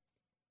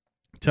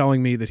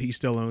 telling me that he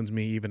still owns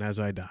me even as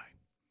I die."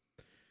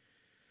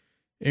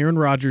 Aaron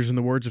Rodgers, in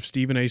the words of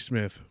Stephen A.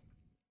 Smith,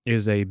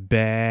 is a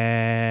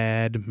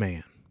bad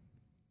man.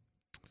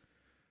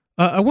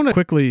 I want to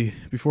quickly,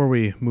 before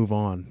we move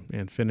on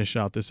and finish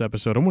out this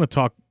episode, I want to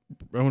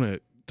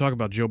talk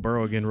about Joe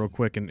Burrow again real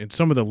quick and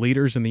some of the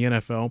leaders in the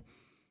NFL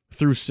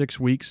through 6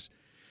 weeks.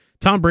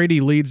 Tom Brady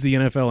leads the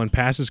NFL in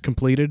passes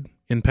completed,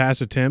 in pass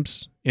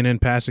attempts, and in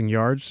passing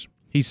yards.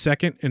 He's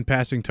second in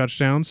passing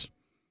touchdowns.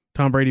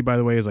 Tom Brady, by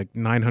the way, is like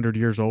 900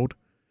 years old.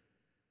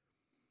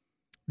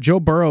 Joe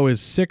Burrow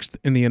is sixth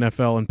in the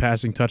NFL in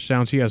passing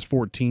touchdowns. He has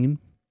 14.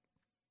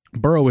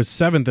 Burrow is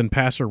seventh in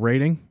passer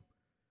rating.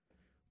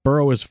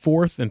 Burrow is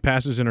fourth in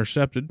passes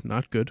intercepted.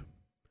 Not good.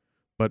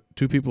 But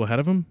two people ahead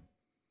of him,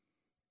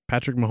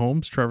 Patrick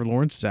Mahomes, Trevor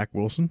Lawrence, Zach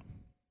Wilson.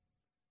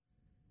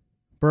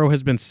 Burrow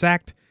has been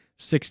sacked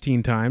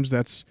 16 times.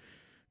 That's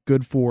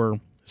good for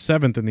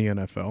seventh in the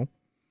NFL.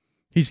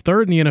 He's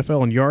third in the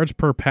NFL in yards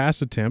per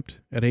pass attempt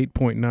at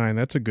 8.9.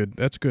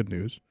 That's good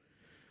news.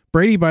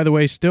 Brady, by the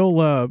way,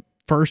 still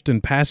first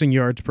in passing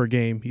yards per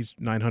game. He's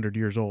 900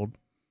 years old.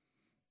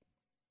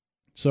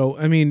 So,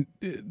 I mean,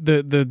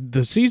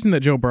 the season that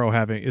Joe Burrow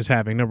is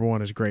having, number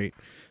one, is great.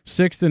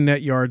 Sixth in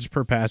net yards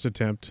per pass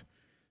attempt.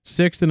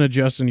 Sixth in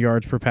adjusted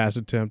yards per pass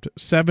attempt.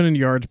 7 in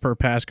yards per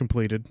pass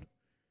completed.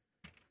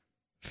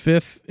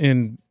 Fifth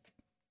in...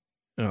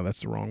 Oh,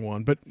 that's the wrong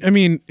one. But, I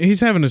mean,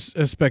 he's having a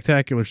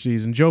spectacular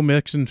season. Joe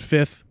Mixon,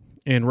 fifth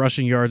in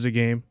rushing yards a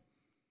game.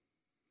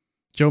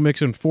 Joe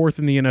Mixon, fourth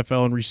in the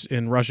NFL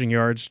in rushing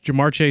yards.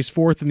 Jamar Chase,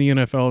 fourth in the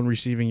NFL in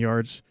receiving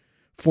yards.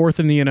 Fourth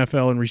in the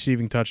NFL in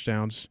receiving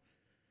touchdowns.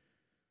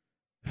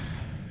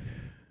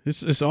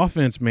 This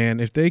offense, man,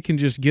 if they can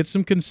just get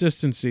some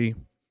consistency,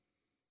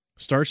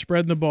 start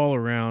spreading the ball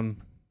around,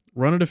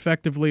 run it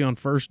effectively on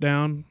first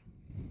down,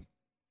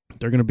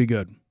 they're going to be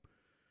good.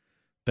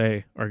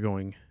 They are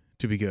going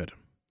to be good.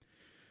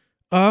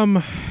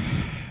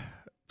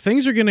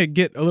 Things are going to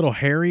get a little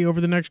hairy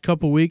over the next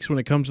couple weeks when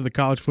it comes to the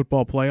college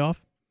football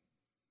playoff.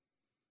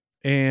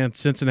 And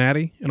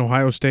Cincinnati and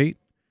Ohio State,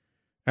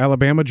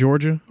 Alabama,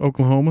 Georgia,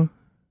 Oklahoma,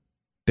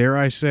 dare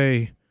I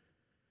say,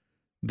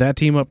 that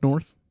team up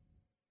north.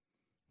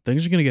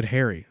 Things are going to get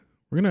hairy.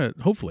 We're going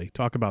to hopefully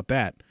talk about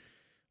that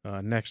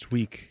next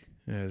week.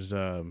 As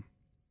I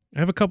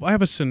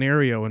have a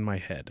scenario in my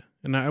head,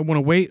 and I want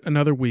to wait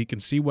another week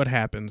and see what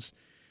happens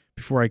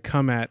before I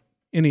come at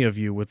any of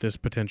you with this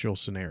potential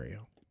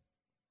scenario.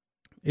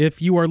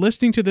 If you are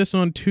listening to this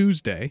on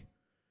Tuesday,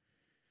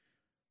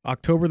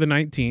 October the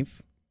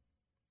 19th,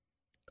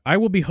 I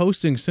will be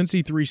hosting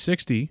Cincy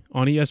 360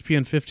 on ESPN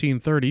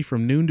 1530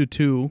 from noon to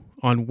 2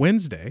 on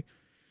Wednesday.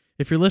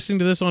 If you're listening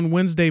to this on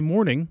Wednesday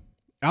morning,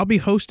 I'll be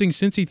hosting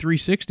Cincy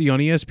 360 on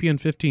ESPN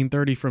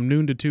 1530 from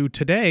noon to 2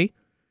 today.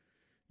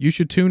 You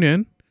should tune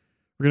in.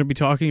 We're going to be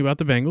talking about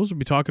the Bengals. We'll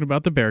be talking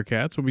about the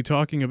Bearcats. We'll be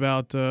talking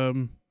about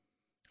a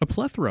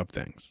plethora of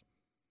things.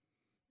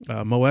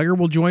 Mo Egger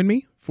will join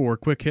me for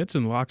quick hits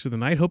and locks of the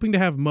night. Hoping to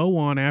have Mo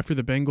on after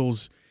the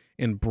Bengals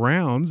and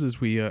Browns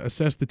as we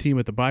assess the team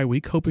at the bye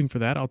week. Hoping for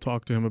that. I'll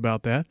talk to him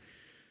about that.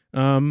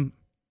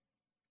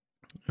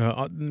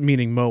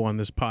 Meaning Mo on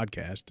this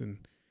podcast and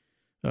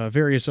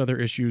various other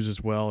issues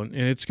as well. And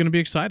it's going to be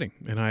exciting.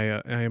 And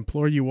I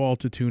implore you all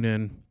to tune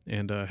in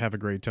and have a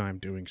great time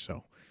doing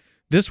so.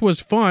 This was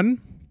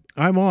fun.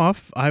 I'm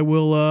off. I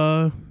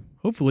will,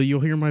 hopefully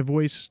you'll hear my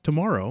voice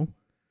tomorrow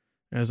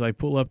as I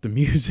pull up the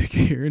music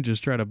here and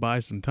just try to buy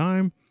some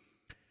time.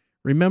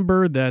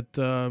 Remember that,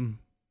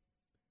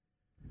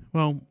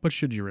 what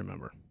should you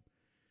remember?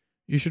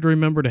 You should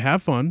remember to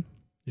have fun.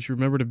 You should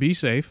remember to be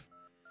safe.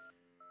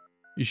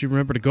 You should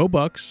remember to go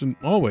Bucks, and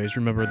always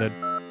remember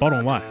that ball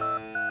don't lie.